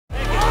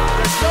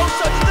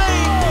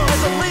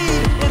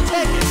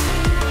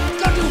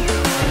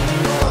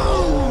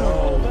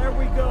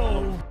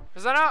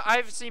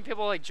I've seen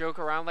people like joke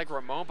around like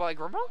Ramon, but like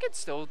Ramon can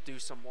still do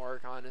some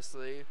work,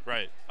 honestly.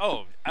 Right.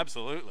 Oh,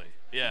 absolutely.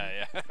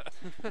 Yeah,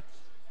 yeah.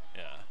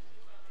 Yeah.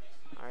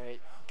 All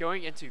right,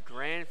 going into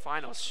grand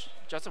finals,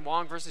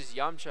 JWong versus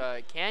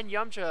Yamcha. Can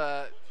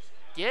Yamcha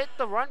get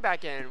the run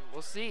back in?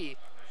 We'll see.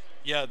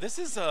 Yeah, this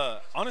is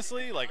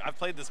honestly, like, I've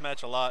played this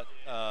match a lot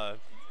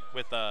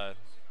with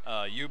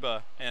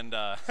Yuba, and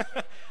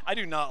I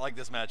do not like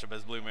this matchup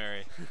as Blue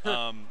Mary.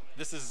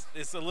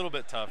 It's a little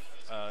bit tough.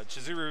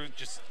 Chizuru,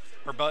 just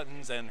her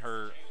buttons and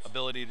her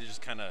ability to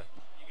just kind of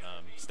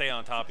stay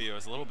on top of you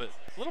is a little bit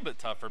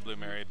tough for Blue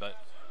Mary, but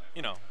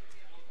you know,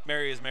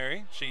 Mary is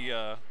Mary. She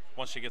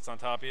once she gets on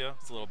top of you,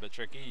 it's a little bit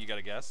tricky. You got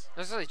to guess.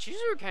 Like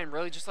Chizuru can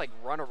really just like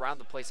run around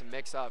the place and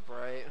mix up,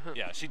 right?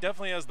 Yeah, she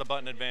definitely has the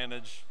button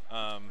advantage.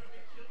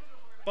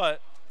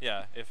 But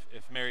yeah, if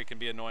Mary can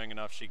be annoying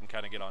enough, she can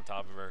kind of get on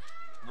top of her.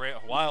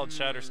 Wild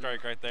Shatter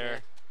Strike right there. Yeah.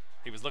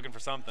 He was looking for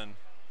something.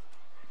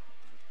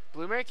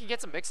 Blue Mary can get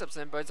some mix-ups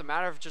in, but it's a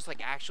matter of just like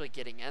actually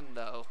getting in,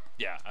 though.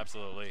 Yeah,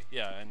 absolutely.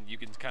 Yeah, and you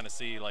can kind of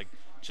see like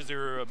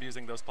Chizuru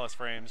abusing those plus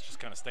frames, just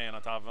kind of staying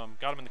on top of him.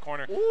 Got him in the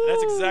corner. And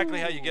that's exactly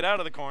how you get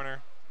out of the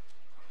corner.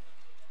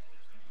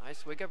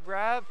 Nice wake-up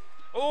grab.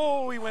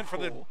 Oh, he went for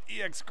the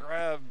EX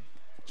grab.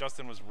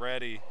 Justin was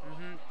ready.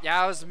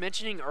 Yeah, I was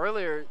mentioning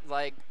earlier,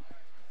 like,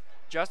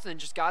 Justin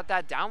just got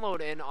that download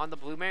in on the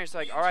Blue Mary. So,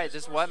 like, all right,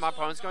 this is what my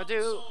opponent's going to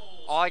do.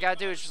 All I got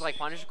to do is just, like,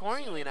 punish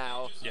accordingly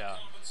now. Yeah.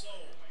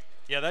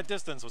 Yeah, that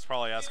distance was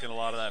probably asking a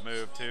lot of that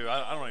move, too.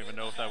 I don't even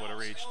know if that would have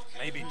reached.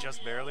 Maybe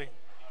just barely.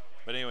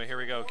 But anyway, here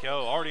we go.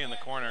 Kyo already in the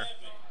corner.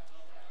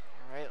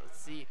 All right,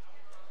 let's see.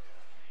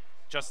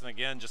 Justin,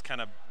 again, just kind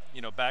of,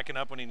 you know, backing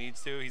up when he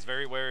needs to. He's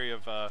very wary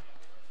of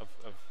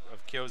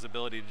Kyo's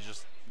ability to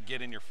just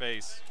get in your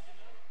face.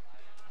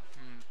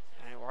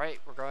 All right,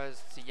 we're going to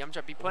see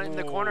Yamcha be put in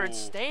the corner and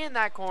stay in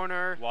that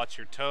corner. Watch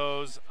your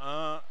toes.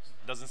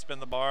 Doesn't spin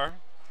the bar.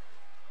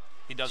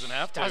 He doesn't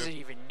have to. Doesn't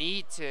even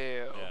need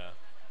to. Yeah.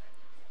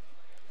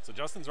 So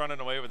Justin's running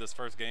away with his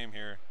first game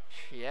here.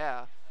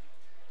 Yeah.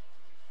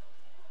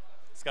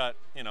 He's got,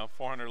 you know,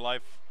 400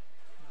 life,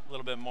 a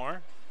little bit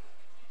more.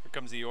 Here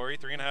comes Iori,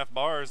 3.5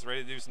 bars,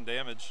 ready to do some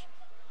damage.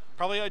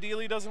 Probably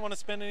ideally doesn't want to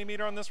spend any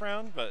meter on this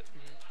round, but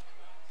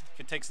if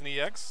it takes an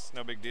EX,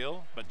 no big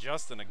deal. But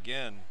Justin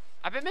again.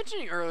 I've been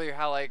mentioning earlier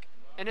how, like,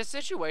 in a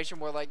situation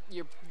where, like,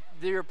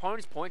 your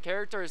opponent's point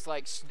character is,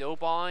 like,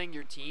 snowballing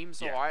your team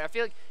so hard, I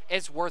feel like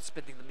it's worth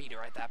spending the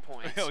meter at that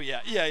point. Oh, yeah,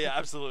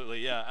 absolutely,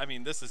 yeah. I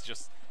mean, this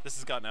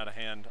has gotten out of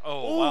hand.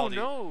 Oh,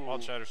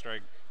 wild Shatter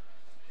Strike.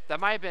 That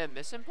might have been a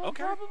misinput,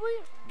 probably.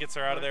 Gets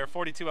her out of there.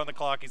 42 on the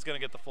clock. He's going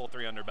to get the full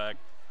 3 under back.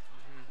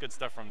 Good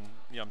stuff from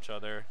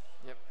Yamcha there.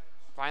 Yep.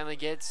 Finally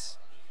gets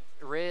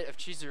rid of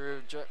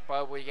Chizuru,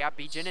 but we got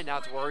B Jenny now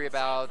to worry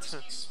about.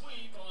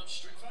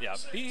 Yeah,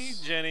 B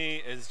Jenny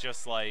is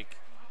just like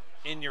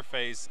in your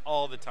face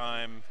all the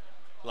time.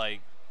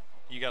 Like,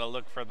 you got to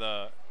look for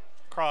the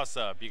cross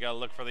up. You got to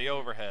look for the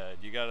overhead.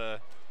 You got to,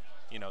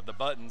 you know, the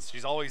buttons.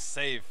 She's always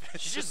safe.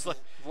 She just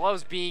like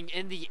loves being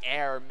in the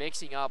air,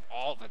 mixing up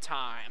all the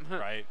time.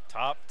 Right.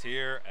 Top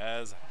tier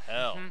as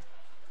hell.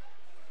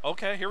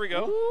 Okay, here we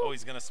go. Ooh. Oh,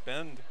 he's going to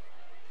spend.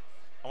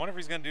 I wonder if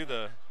he's going to do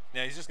the.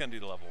 Yeah, he's just going to do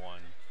the level 1.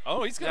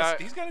 Oh, he's going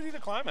to do the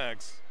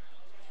climax.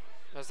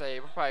 I was say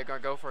we're probably going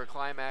to go for a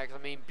climax.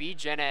 I mean, B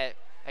Janet,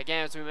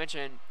 again, as we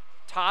mentioned,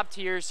 top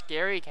tier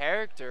scary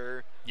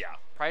character. Yeah.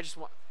 Probably just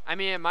I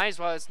mean, it might as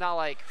well. It's not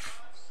like,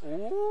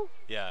 ooh.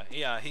 Yeah,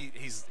 he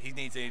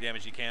needs any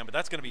damage he can, but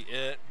that's going to be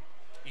it.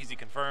 Easy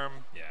confirm.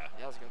 Yeah.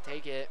 Yeah, I was going to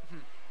take it.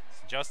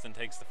 So Justin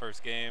takes the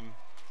first game.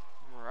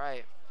 All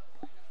right.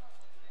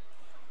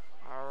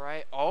 All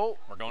right. Oh.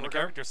 We're going to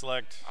character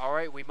select. All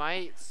right. We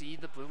might see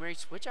the Blue Mary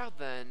switch out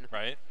then.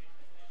 Right.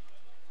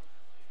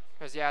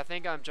 Because, yeah, I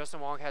think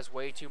JWong has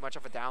way too much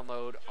of a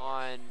download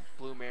on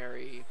Blue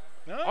Mary.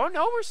 No. Oh,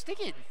 no, we're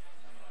sticking.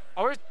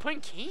 Oh, we're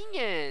putting King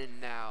in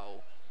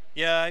now.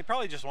 Yeah, he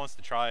probably just wants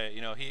to try it.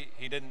 You know, he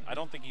didn't. I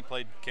don't think he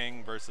played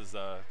King versus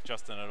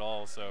Justin at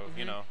all. So,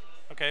 you know,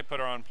 okay, put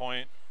her on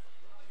point.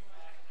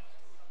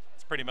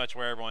 It's pretty much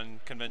where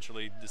everyone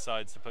conventionally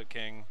decides to put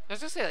King. I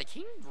was going to say, like,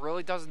 King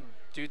really doesn't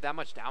do that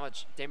much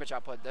damage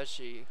output, does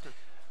she?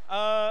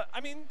 I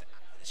mean,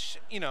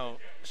 you know,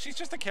 she's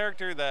just a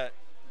character that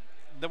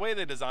the way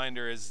they designed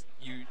her is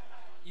you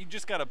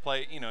just got to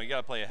play, you know, you got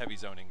to play a heavy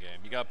zoning game.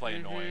 You got to play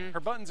annoying. Her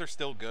buttons are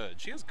still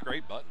good. She has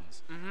great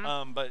buttons.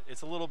 But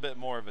it's a little bit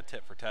more of a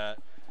tit for tat.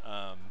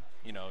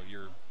 You know,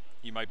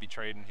 you might be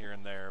trading here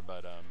and there,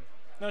 but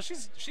no,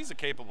 she's a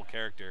capable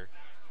character.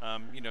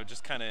 You know,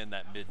 just kind of in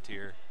that mid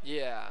tier.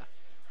 Yeah.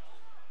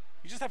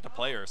 You just have to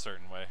play her a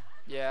certain way.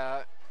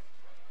 Yeah.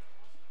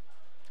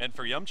 And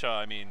for Yamcha,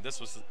 I mean, this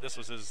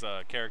was his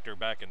character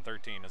back in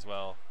 13 as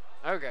well.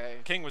 Okay.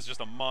 King was just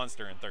a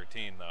monster in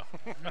 13, though.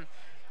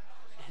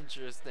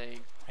 Interesting.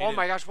 Oh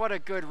my gosh, what a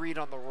good read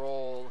on the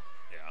roll.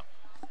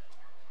 Yeah.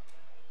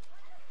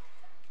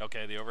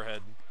 Okay, the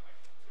overhead.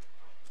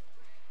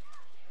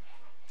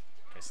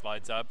 Okay,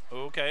 slides up.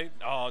 Okay.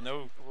 Oh,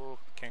 no.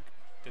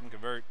 Didn't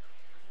convert.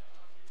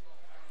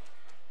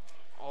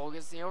 Oh,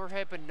 gets the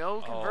overhead, but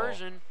no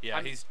conversion.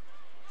 Yeah,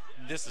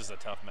 this is a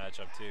tough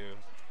matchup, too.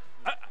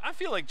 I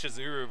feel like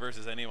Chizuru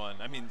versus anyone,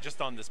 I mean, just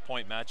on this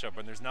point matchup,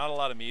 when there's not a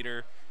lot of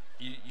meter,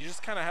 you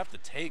just kind of have to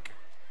take,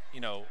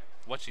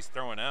 what she's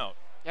throwing out.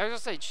 Yeah, I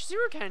was going to say,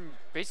 Chizuru can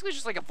basically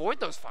just, like, avoid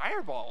those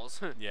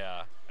fireballs.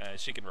 Yeah,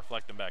 she can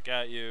reflect them back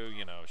at you,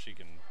 she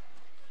can...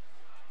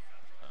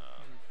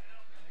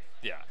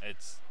 yeah,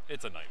 it's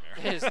a nightmare.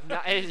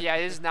 It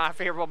is not a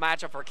favorable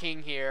matchup for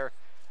King here.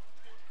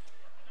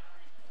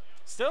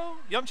 Still,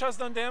 Yamcha's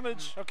done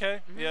damage. Okay,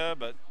 yeah,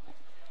 but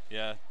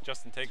yeah,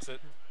 Justin takes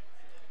it.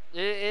 It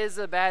is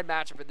a bad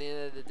matchup at the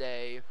end of the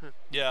day.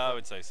 Yeah, I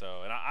would say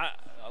so. And I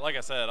like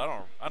I said,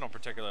 I don't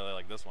particularly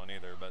like this one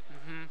either, but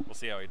we'll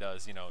see how he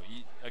does.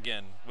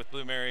 Again, with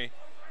Blue Mary,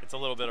 it's a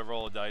little bit of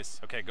roll of dice.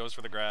 Okay, goes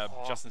for the grab.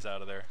 Justin's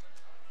out of there.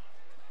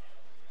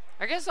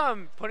 I guess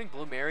putting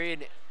Blue Mary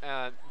in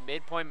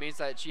midpoint means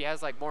that she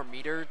has like more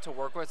meter to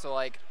work with. So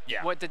like,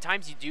 what the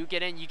times you do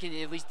get in, you can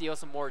at least deal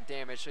some more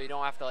damage, so you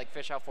don't have to like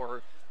fish out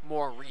for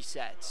more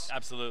resets.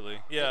 Absolutely,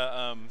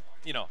 yeah.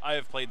 I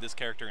have played this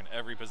character in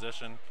every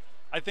position.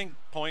 I think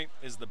point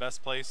is the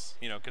best place,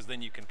 because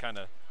then you can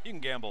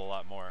gamble a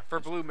lot more.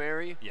 For Blue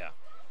Mary? Yeah.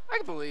 I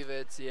can believe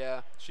it.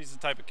 Yeah. She's the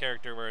type of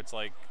character where it's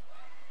like,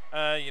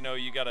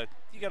 you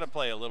gotta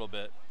play a little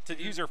bit to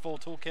use her full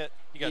toolkit.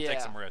 You gotta take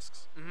some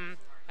risks.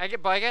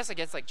 But I guess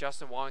against like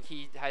Justin Wong,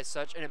 he has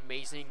such an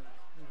amazing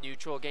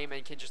neutral game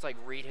and can just like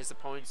read his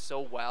opponents so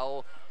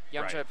well.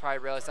 Yamcha probably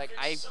realized like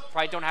I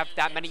probably don't have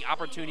that many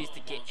opportunities to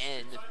get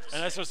in.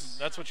 And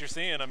that's what you're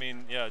seeing. I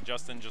mean, yeah,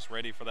 Justin just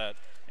ready for that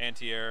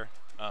anti-air,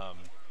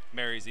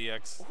 Mary's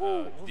EX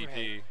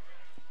DP.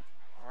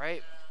 All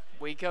right,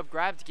 wake up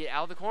grab to get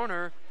out of the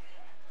corner.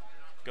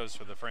 Goes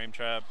for the frame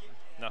trap.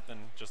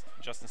 Nothing. Just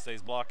Justin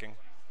stays blocking.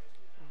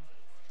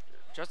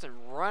 Justin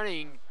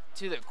running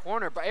to the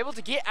corner, but able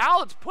to get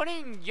out,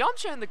 putting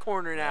Yamcha in the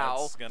corner now.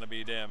 That's gonna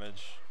be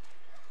damage.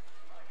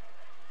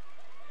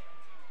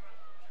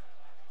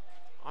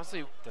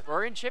 Honestly,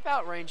 we're in chip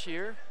out range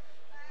here.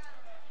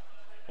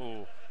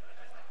 Ooh.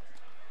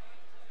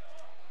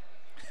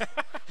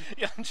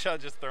 Yamcha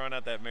just throwing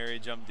out that Mary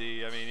jump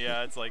D. I mean,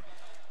 yeah, it's like,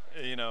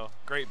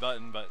 great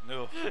button, but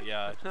no,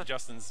 yeah,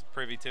 Justin's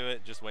privy to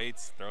it, just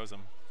waits, throws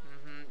him.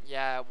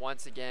 Yeah,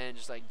 once again,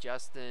 just like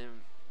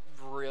Justin,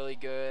 really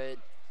good.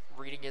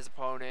 Reading his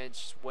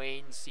opponents, just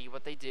wait and see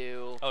what they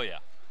do. Oh yeah,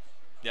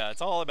 yeah.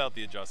 It's all about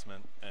the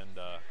adjustment, and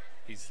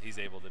he's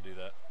able to do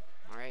that.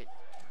 All right,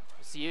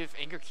 see if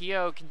Anchor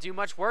Kyo can do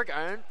much work.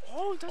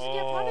 Oh, doesn't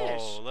get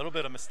punished. Oh, a little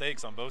bit of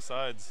mistakes on both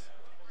sides.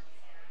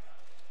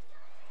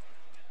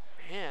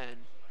 Man.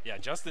 Yeah,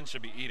 Justin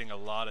should be eating a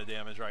lot of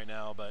damage right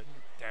now, but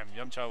damn,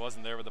 Yamcha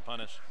wasn't there with the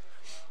punish.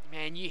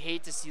 Man, you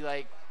hate to see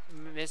like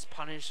miss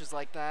punishes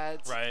like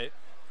that. Right.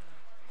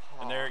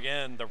 And there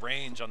again, the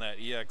range on that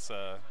EX.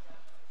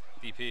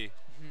 DP.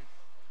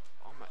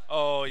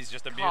 Oh, he's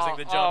just abusing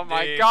the jump. Oh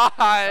my gosh.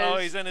 Oh,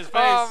 he's in his face.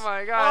 Oh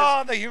my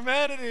gosh. Oh, the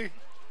humanity.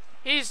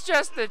 He's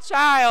just a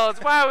child.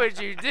 Why would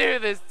you do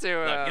this to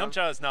him? Look,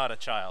 Yamcha is not a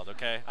child,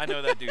 okay? I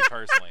know that dude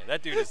personally.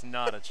 That dude is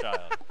not a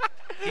child.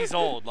 He's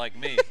old like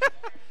me.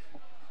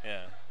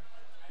 Yeah.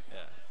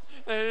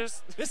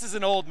 This is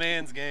an old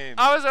man's game.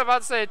 I was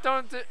about to say,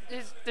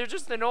 they're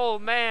just an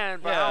old man,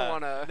 but yeah, I don't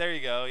want to. There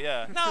you go,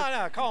 yeah.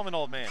 No, call him an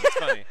old man. It's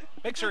funny.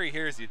 Make sure he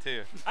hears you,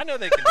 too. I know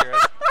they can hear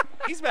us.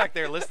 He's back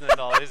there listening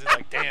to all this. He's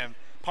like, damn,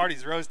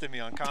 Party's roasting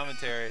me on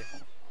commentary.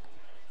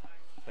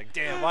 Like,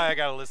 damn, why I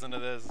got to listen to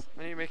this?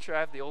 I need to make sure I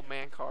have the old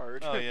man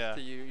card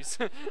to use.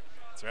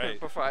 That's right.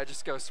 Before I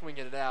just go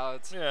swinging it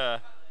out. Yeah.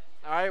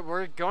 All right,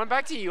 we're going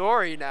back to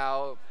Iori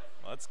now.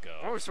 Let's go.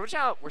 Oh, we're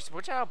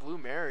switching out Blue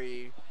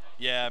Mary.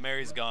 Yeah,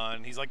 Mary's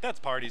gone. He's like, that's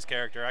Party's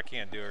character. I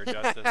can't do her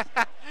justice.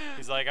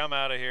 He's like, I'm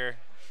out of here.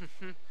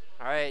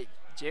 All right,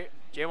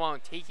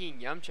 JWong taking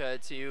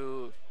Yamcha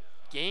to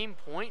game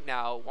point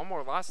now. One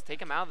more loss to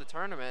take him out of the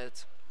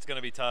tournament. It's going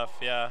to be tough,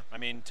 yeah. I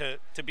mean,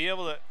 to be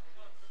able to,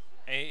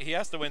 he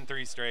has to win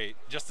 3 straight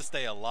just to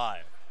stay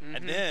alive.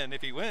 And then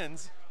if he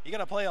wins, you got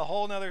to play a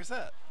whole nother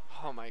set.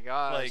 Oh my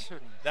gosh.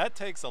 Like, that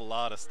takes a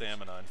lot of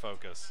stamina and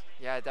focus.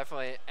 Yeah,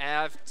 definitely. And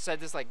I've said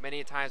this like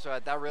many times,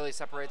 but that really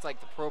separates like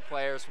the pro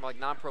players from like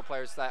non-pro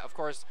players that, of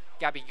course,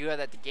 gotta be good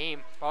at the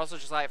game, but also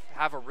just like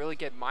have a really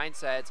good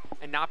mindset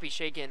and not be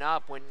shaken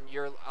up when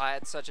you're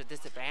at such a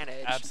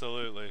disadvantage.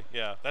 Absolutely.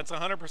 Yeah, that's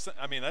 100%.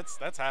 I mean,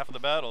 that's half of the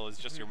battle is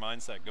just your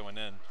mindset going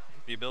in.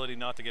 The ability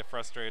not to get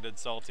frustrated,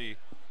 salty.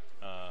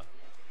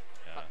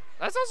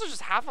 That's also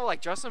just half of like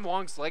Justin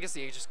Wong's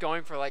legacy, just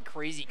going for like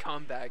crazy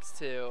comebacks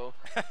too.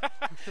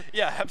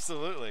 Yeah,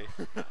 absolutely.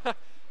 I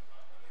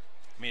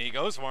mean, he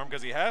goes for him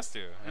because he has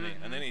to,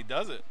 and then he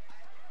does it.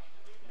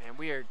 Man,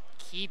 we are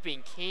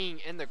keeping King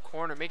in the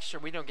corner, make sure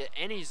we don't get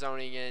any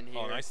zoning in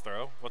here. Oh, nice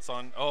throw. What's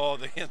on? Oh,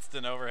 the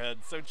instant overhead,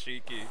 so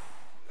cheeky.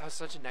 That was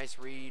such a nice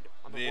read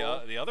on the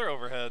wall. The other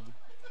overhead.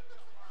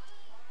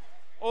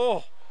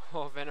 Oh.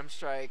 Oh, Venom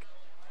Strike.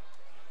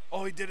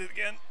 Oh, he did it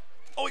again.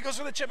 Oh, he goes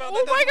for the chip out.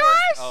 Oh my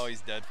gosh! Oh,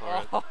 he's dead for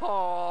it.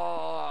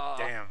 Oh.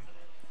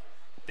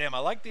 Damn, I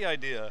like the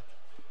idea.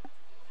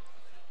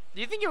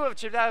 Do you think it would have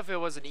chipped out if it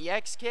was an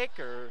EX kick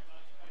or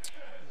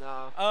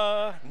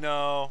no?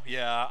 No.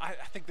 Yeah, I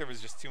think there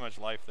was just too much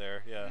life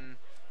there. Yeah.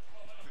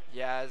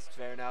 Yeah, it's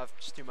fair enough.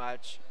 Just too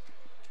much.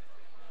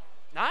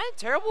 Not a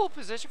terrible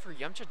position for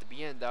Yamcha to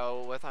be in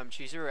though, with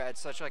Chizuru at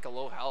such like a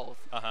low health.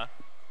 Uh-huh.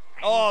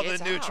 And Oh, he the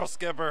gets neutral out.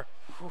 skipper.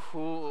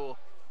 Ooh.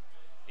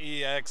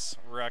 EX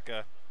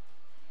Rekka.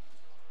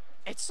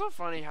 It's so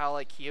funny how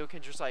like Kyo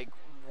can just like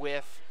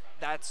whiff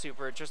that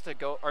super just to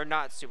go, or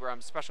not super,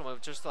 special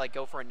move just to like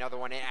go for another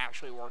one. It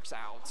actually works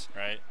out.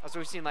 Right. As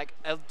we've seen like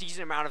a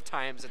decent amount of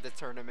times at the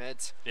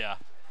tournament. Yeah.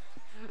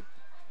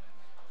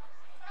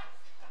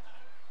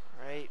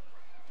 All right.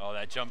 Oh,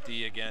 that jump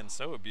D again.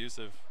 So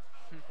abusive.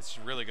 It's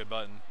a really good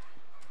button.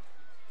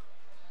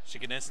 She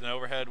can instant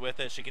overhead with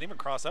it. She can even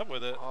cross up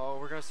with it. Oh,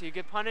 we're gonna see a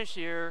good punish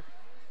here.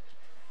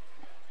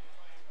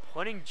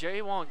 Putting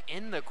JWong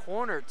in the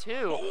corner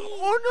too.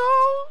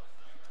 Oh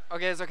no!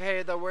 Okay, it's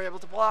okay that we're able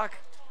to block.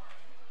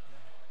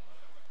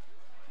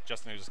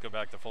 Justin will just go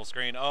back to full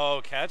screen.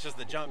 Oh, catches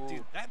the jump.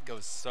 Dude, that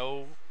goes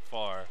so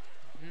far.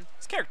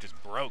 This character's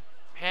broke.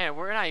 Man,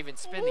 we're not even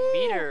spending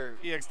meter.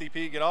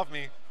 EXDP, get off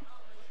me.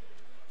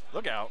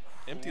 Look out.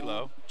 Empty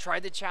low.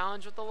 Tried the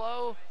challenge with the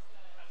low.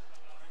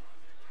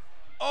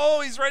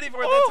 Oh, he's ready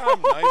for it that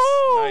time.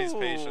 Nice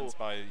patience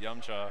by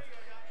Yamcha.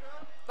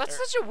 That's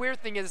such a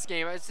weird thing in this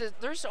game. It's just,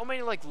 there's so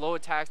many like low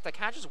attacks that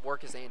kind of just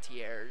work as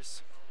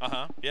anti-airs.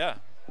 Yeah.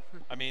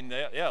 I mean,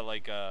 yeah,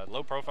 like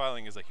low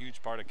profiling is a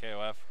huge part of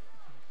KOF.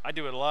 I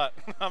do it a lot.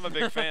 I'm a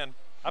big fan.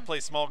 I play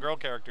small girl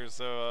characters,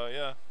 so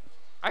yeah.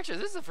 Actually,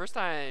 this is the first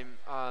time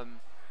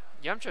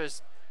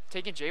Yamcha's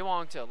taking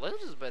JWong to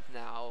Elizabeth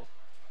now.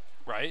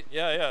 Right?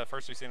 Yeah.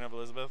 First we've seen of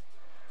Elizabeth.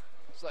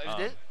 So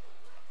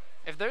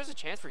if there's a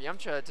chance for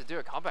Yamcha to do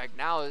a comeback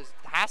now, it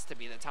has to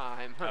be the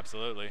time.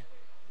 Absolutely.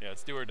 Yeah,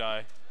 it's do or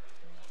die.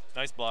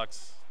 Nice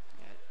blocks.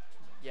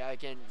 Yeah,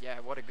 again,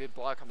 what a good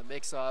block on the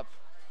mix-up.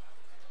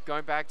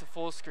 Going back to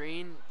full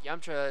screen,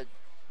 Yamcha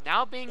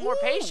now being more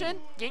patient,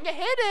 getting a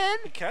hit in.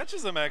 He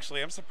catches him,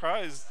 actually. I'm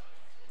surprised.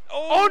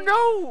 Oh,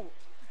 no!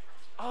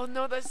 Oh,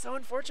 no, that's so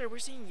unfortunate. We're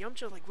seeing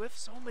Yamcha, like, whiff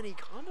so many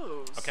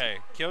combos. Okay,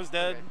 Kyo's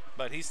dead,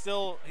 but he's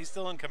still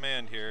in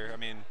command here. I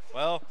mean,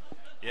 well,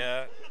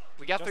 yeah.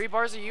 We got 3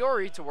 bars of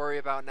Yori to worry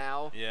about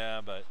now.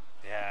 Yeah, but,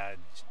 yeah,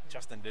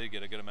 Justin did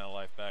get a good amount of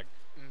life back.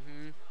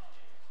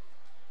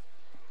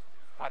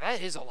 Wow,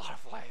 that is a lot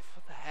of life.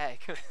 What the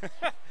heck?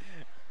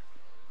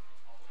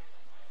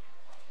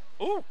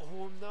 Ooh.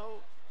 Oh,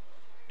 no.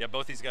 Yeah,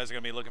 both these guys are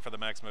going to be looking for the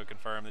max move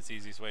confirm. That's the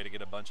easiest way to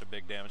get a bunch of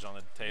big damage on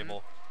the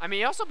table. I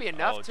mean, it'd also be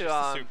enough to just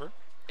the super.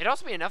 It'd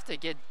also be enough to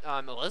get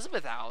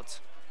Elizabeth out.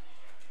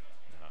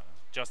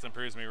 Justin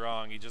proves me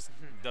wrong. He just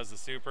does the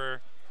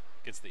super,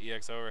 gets the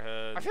EX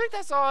overhead. I feel like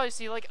that's all I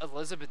see like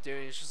Elizabeth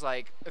doing is just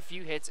like a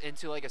few hits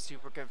into like a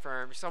super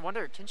confirm. So I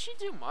wonder, can she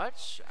do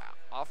much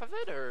off of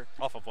it or?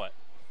 Off of what?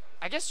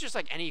 I guess just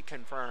like any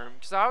confirm,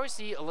 because I always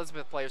see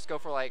Elizabeth players go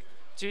for like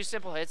 2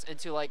 simple hits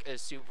into like a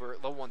super,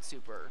 low 1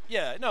 super.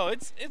 Yeah, no,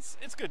 it's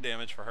good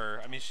damage for her.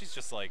 I mean, she's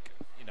just like,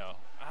 you know,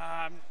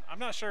 I'm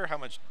not sure how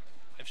much,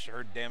 if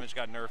her damage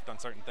got nerfed on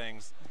certain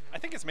things. I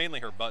think it's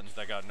mainly her buttons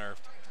that got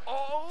nerfed.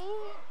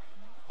 Oh,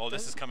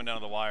 this is coming down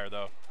to the wire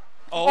though.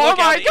 Oh, look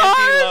my out, the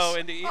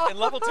gosh! NT low in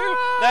level 2.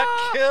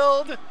 That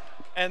killed,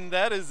 and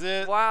that is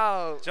it.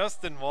 Wow.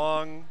 Justin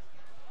Wong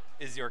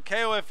is your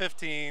KOF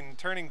 15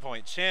 Turning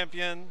Point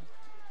champion.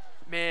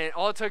 Man,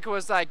 all it took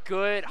was that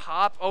good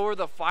hop over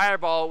the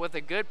fireball with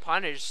a good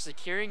punish,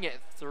 securing it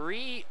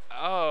 3-0.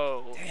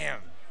 Damn.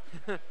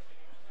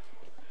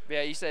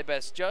 Yeah, you said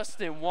best.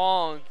 Justin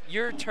Wong,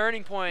 your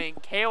Turning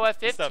Point KOF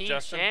 15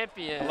 Justin.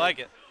 champion. I like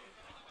it.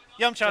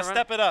 Yamcha,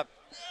 step it up.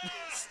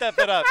 Step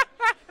it up.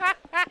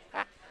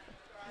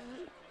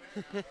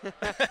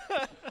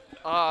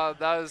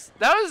 That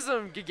was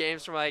some good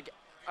games from like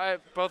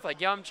both like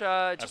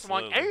Yamcha, just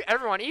Wong, Absolutely.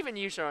 everyone, even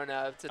you showing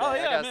up today. Oh,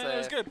 yeah, I gotta man, say. it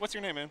was good. What's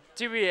your name, man?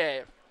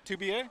 2BA.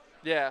 2BA?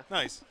 Yeah.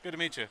 Nice. Good to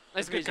meet you.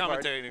 Nice to good meet you,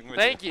 Bart. commentating with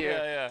Thank you. you.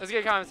 Yeah. That's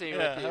good commentating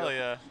Yeah, with you. hell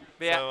yeah.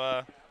 But yeah,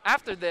 So,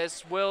 after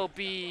this will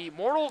be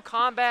Mortal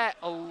Kombat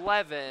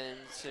 11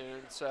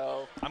 soon,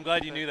 so. I'm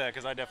glad you knew that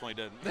because I definitely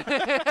didn't.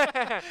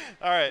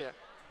 All right.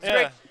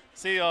 Yeah. Yeah.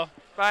 See y'all.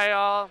 Bye,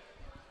 y'all.